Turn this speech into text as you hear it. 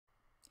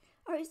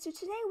Alright, so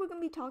today we're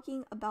going to be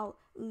talking about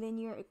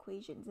linear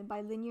equations, and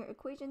by linear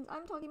equations,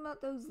 I'm talking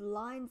about those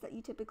lines that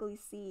you typically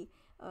see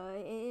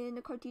in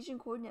a Cartesian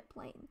coordinate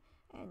plane.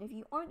 And if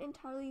you aren't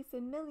entirely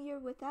familiar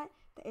with that,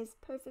 that is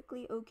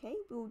perfectly okay.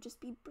 We'll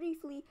just be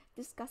briefly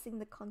discussing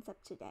the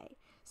concept today.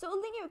 So a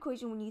linear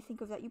equation, when you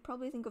think of that, you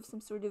probably think of some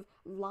sort of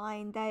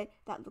line that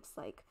looks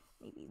like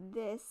maybe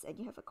this, and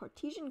you have a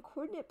Cartesian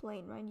coordinate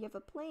plane, right? You have a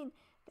plane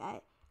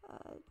that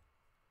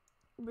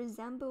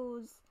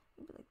resembles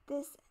maybe like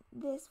this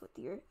and this, with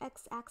your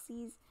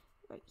x-axis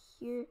right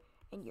here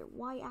and your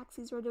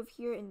y-axis right over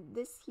here, and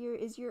this here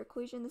is your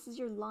equation, this is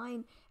your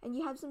line, and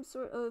you have some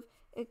sort of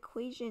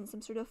equation,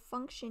 some sort of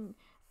function,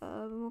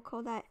 we'll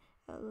call that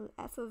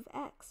f of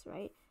x,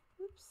 right?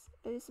 Oops,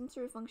 some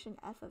sort of function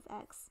f of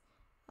x.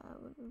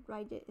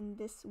 Write it in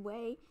this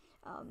way,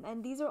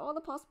 and these are all the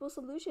possible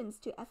solutions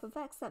to f of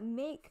x that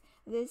make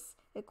this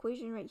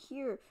equation right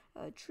here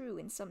true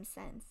in some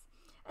sense.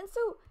 And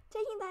so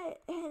taking that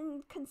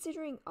and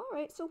considering,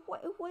 alright, so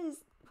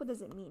what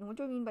does it mean? What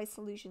do I mean by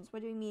solutions?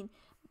 What do we mean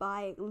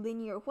by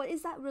linear? What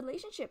is that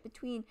relationship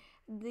between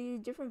the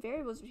different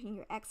variables between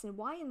your x and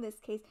y in this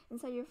case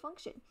inside your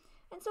function?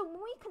 And so when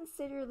we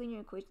consider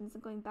linear equations,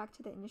 and going back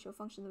to the initial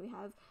function that we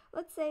have,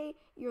 let's say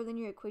your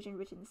linear equation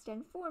written in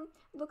standard form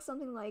looks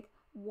something like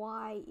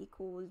y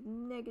equals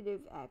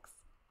negative x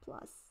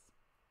plus,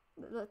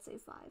 let's say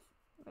 5,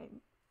 right?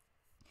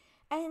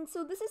 And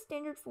so this is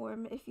standard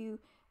form. If you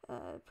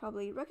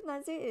probably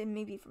recognize it, and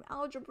maybe from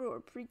algebra or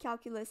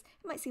pre-calculus,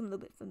 it might seem a little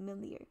bit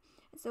familiar.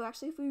 And so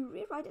actually, if we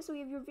rewrite it so we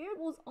have your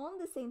variables on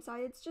the same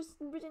side, it's just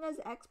written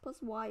as x plus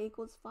y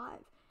equals 5,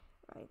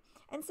 right?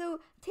 And so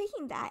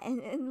taking that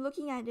and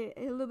looking at it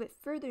a little bit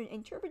further and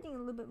interpreting it a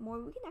little bit more,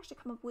 we can actually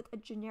come up with a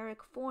generic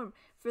form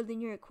for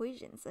linear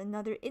equations.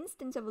 Another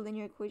instance of a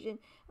linear equation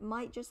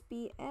might just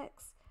be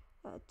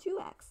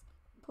 2x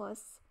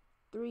plus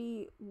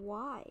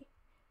 3y.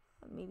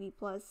 Maybe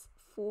plus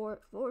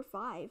 4 or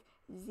 5,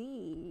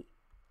 z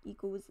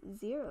equals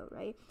 0,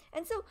 right?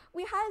 And so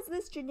we have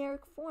this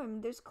generic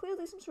form. There's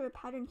clearly some sort of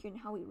pattern here in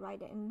how we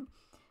write it, and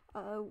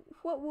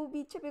what we'll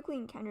be typically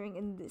encountering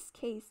in this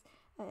case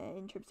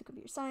in terms of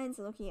computer science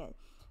and looking at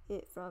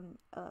it from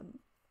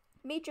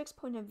matrix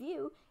point of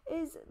view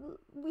is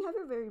we have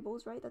our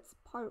variables, right? That's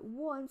part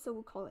 1, so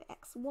we'll call it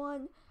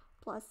x1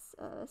 plus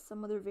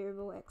some other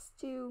variable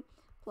x2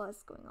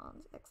 plus going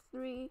on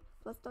x3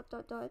 plus ...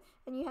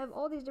 and you have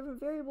all these different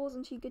variables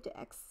until you get to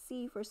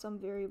xc for some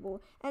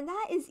variable, and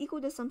that is equal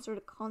to some sort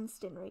of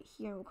constant right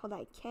here, and we'll call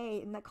that k,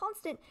 and that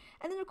constant.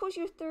 And then of course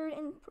your third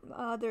and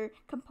other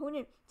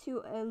component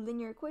to a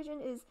linear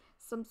equation is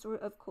some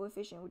sort of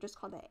coefficient. We'll just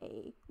call that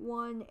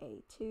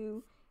a1,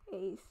 a2,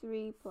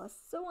 a3 plus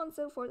so on and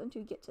so forth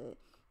until you get to,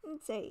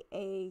 let's say,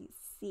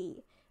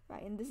 ac,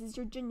 right? And this is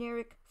your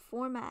generic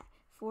format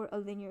for a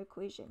linear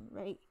equation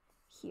right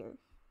here.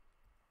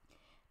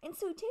 And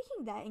so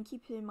taking that and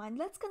keep it in mind,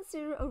 let's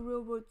consider a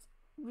real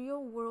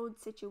world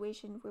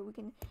situation where we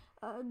can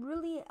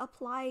really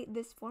apply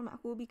this format.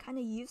 It will be kind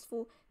of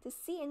useful to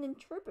see and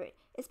interpret,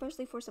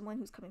 especially for someone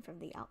who's coming from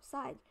the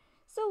outside.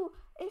 So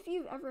if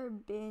you've ever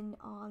been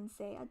on,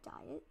 say, a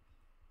diet,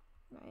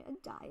 right?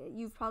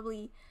 You've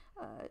probably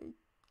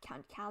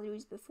counted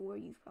calories before.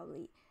 You've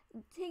probably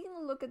taken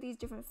a look at these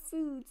different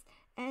foods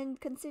and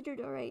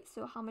considered, alright,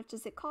 so how much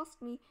does it cost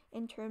me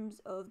in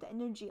terms of the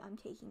energy I'm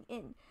taking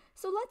in?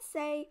 So let's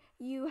say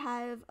you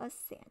have a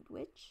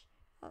sandwich,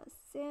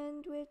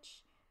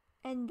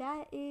 and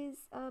that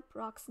is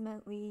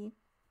approximately,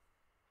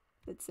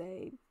 let's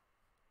say,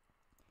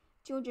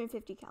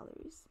 250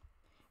 calories.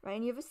 Right,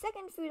 and you have a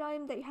second food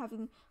item that you're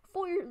having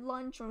for your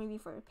lunch or maybe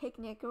for a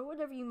picnic or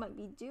whatever you might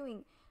be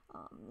doing,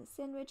 a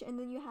sandwich, and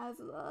then you have,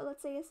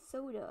 let's say, a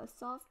soda, a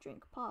soft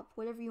drink, pop,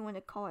 whatever you want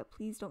to call it.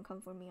 Please don't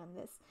come for me on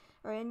this.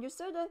 All right, and your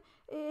soda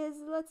is,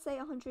 let's say,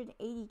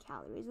 180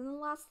 calories. And then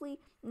lastly,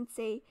 let's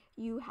say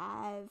you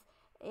have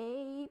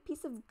a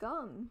piece of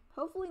gum,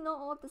 hopefully not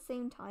all at the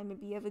same time.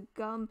 Maybe you have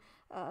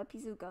a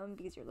piece of gum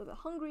because you're a little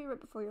bit hungry right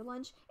before your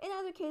lunch. In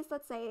either case,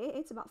 let's say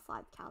it's about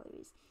 5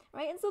 calories,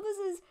 right? And so this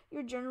is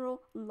your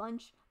general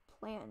lunch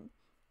plan.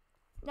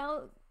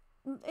 Now,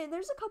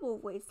 there's a couple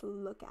of ways to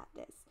look at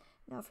this.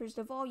 Now, first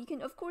of all, you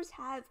can of course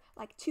have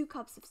like 2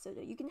 cups of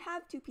soda. You can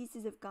have 2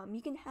 pieces of gum.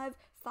 You can have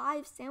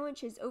 5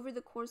 sandwiches over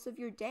the course of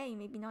your day.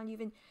 Maybe not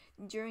even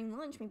during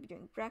lunch, maybe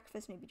during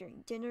breakfast, maybe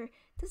during dinner.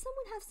 Does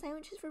someone have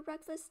sandwiches for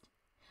breakfast?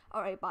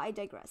 Alright, but I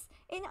digress.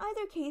 In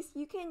either case,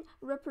 you can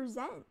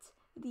represent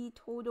the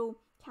total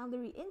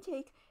calorie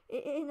intake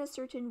in a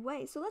certain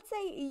way. So let's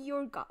say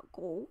your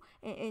goal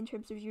in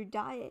terms of your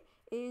diet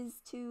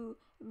is to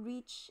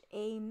reach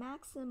a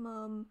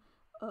maximum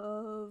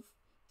of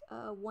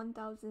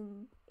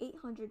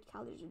 1,800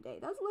 calories a day.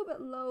 That's a little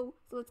bit low,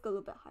 so let's go a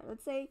little bit higher.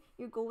 Let's say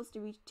your goal is to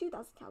reach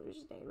 2,000 calories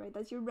a day, right?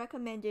 That's your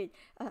recommended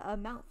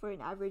amount for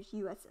an average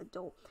US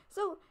adult.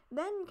 So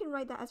then you can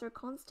write that as our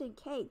constant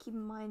K. Keep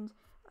in mind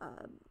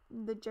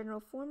the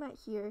general format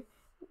here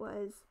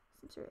was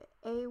some sort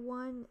of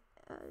A1,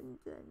 and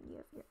then you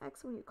have your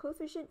x1, your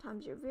coefficient,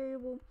 times your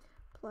variable,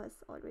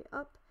 plus all the way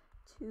up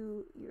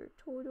to your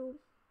total.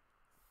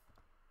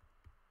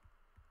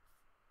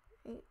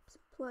 right? So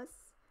plus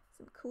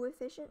some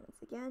coefficient,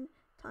 once again,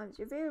 times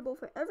your variable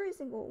for every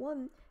single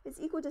one is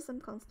equal to some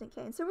constant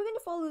k. And so we're going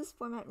to follow this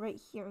format right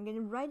here. I'm going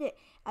to write it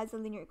as a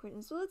linear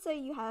equation. So let's say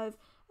you have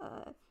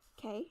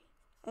k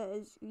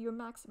as your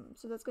maximum.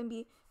 So that's going to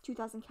be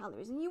 2,000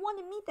 calories. And you want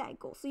to meet that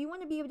goal. So you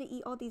want to be able to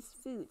eat all these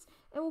foods.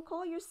 And we'll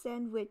call your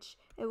sandwich,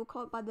 and we'll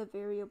call it by the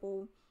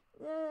variable,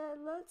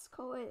 let's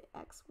call it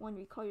x1.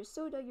 We call your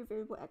soda your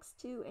variable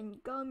x2,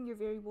 and gum your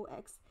variable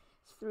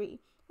x3.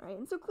 Right?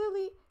 And so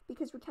clearly,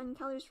 because we're counting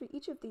calories for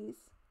each of these,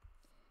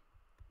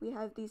 we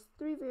have these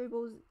three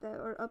variables that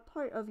are a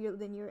part of your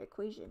linear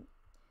equation.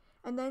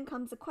 And then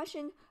comes the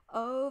question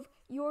of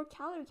your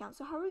calorie count.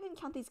 So how are we going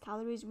to count these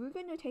calories? We're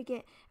going to take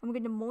it and we're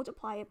going to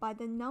multiply it by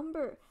the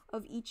number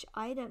of each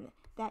item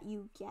that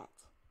you get.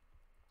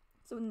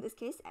 So in this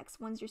case,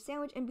 x1 is your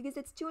sandwich, and because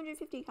it's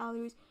 250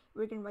 calories,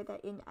 we're going to write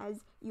that in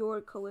as your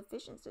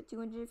coefficient. So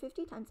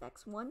 250 times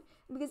x1, and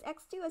because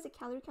x2 has a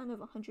calorie count of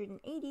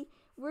 180,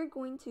 we're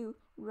going to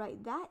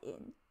write that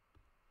in,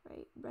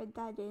 right? Write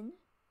that in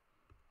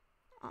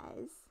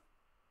as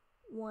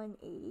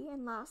 180.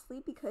 And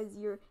lastly, because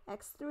your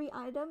x3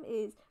 item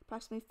is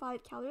approximately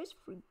 5 calories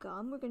for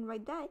gum, we're going to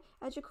write that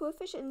as your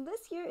coefficient. And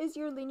this here is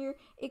your linear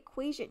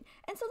equation.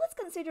 And so let's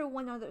consider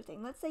one other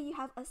thing. Let's say you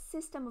have a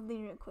system of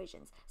linear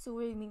equations. So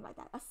what do you mean by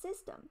that? A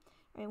system,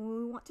 right? When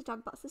we want to talk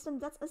about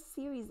systems, that's a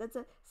series, that's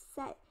a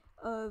set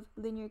of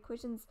linear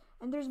equations,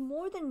 and there's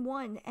more than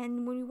one.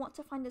 And when we want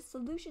to find a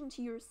solution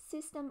to your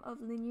system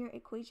of linear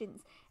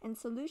equations, and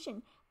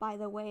solution, by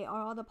the way,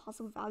 are all the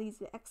possible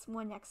values of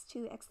x1,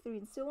 x2, x3,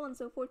 and so on and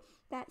so forth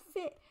that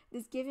fit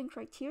this given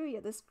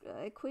criteria, this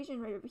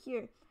equation right over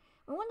here.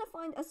 We want to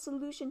find a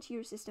solution to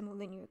your system of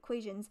linear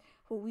equations.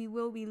 What we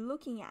will be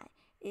looking at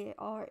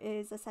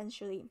is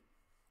essentially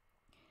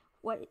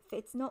what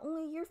fits not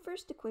only your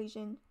first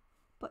equation,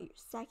 but your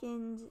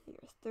second,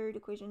 your third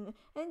equation,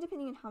 and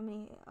depending on how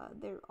many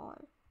there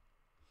are.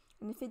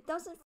 And if it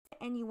doesn't fit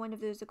any one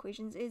of those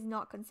equations, it is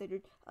not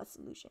considered a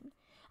solution.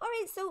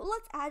 Alright, so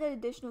let's add an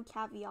additional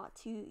caveat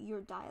to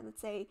your diet.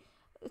 Let's say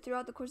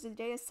throughout the course of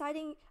the day,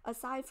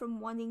 aside from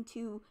wanting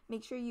to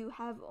make sure you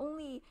have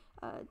only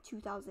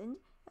 2,000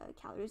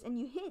 calories, and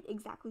you hit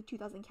exactly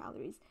 2,000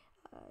 calories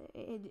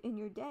in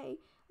your day,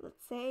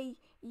 let's say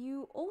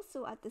you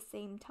also at the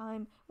same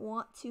time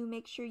want to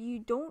make sure you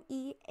don't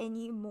eat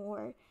any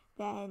more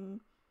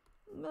than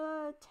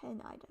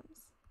 10 items.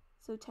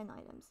 So 10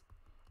 items.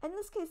 In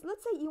this case,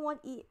 let's say you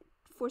want to eat,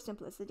 for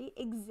simplicity,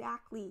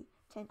 exactly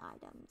 10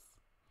 items,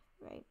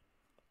 right?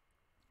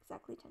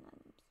 Exactly 10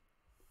 items.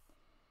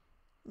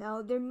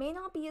 Now, there may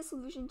not be a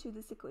solution to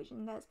this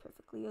equation. That's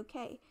perfectly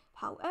okay.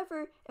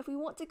 However, if we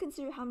want to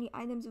consider how many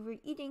items we're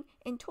eating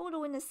in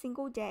total in a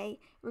single day,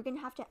 we're going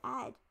to have to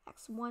add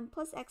x1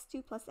 plus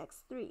x2 plus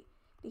x3,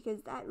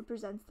 because that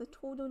represents the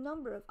total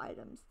number of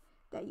items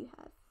that you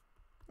have,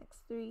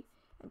 x3.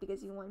 And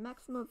because you want a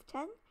maximum of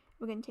 10,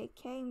 we're going to take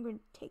k and we're going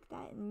to take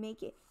that and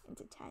make it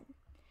into 10.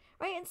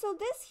 Right, and so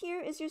this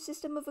here is your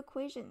system of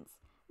equations.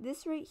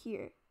 This right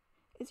here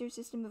is your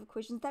system of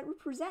equations that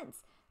represents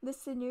the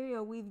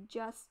scenario we've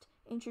just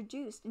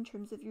introduced in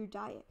terms of your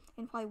diet.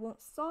 And while I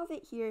won't solve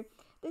it here,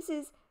 this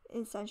is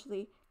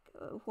essentially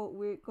what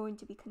we're going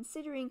to be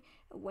considering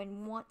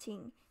when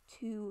wanting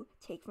to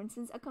take, for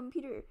instance, a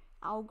computer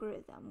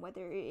algorithm,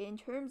 whether in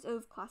terms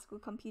of classical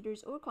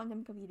computers or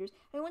quantum computers.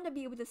 I want to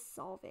be able to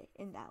solve it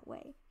in that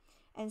way.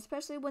 And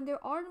especially when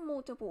there are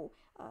multiple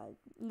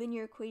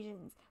linear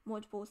equations,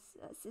 multiple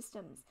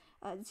systems,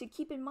 to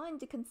keep in mind,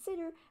 to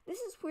consider, this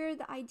is where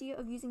the idea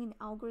of using an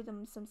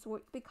algorithm of some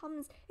sort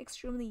becomes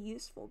extremely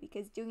useful,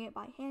 because doing it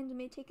by hand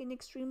may take an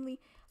extremely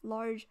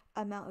large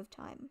amount of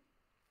time.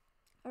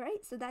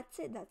 Alright, so that's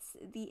it. That's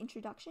the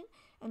introduction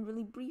and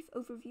really brief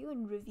overview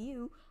and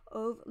review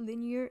of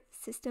linear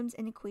systems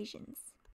and equations.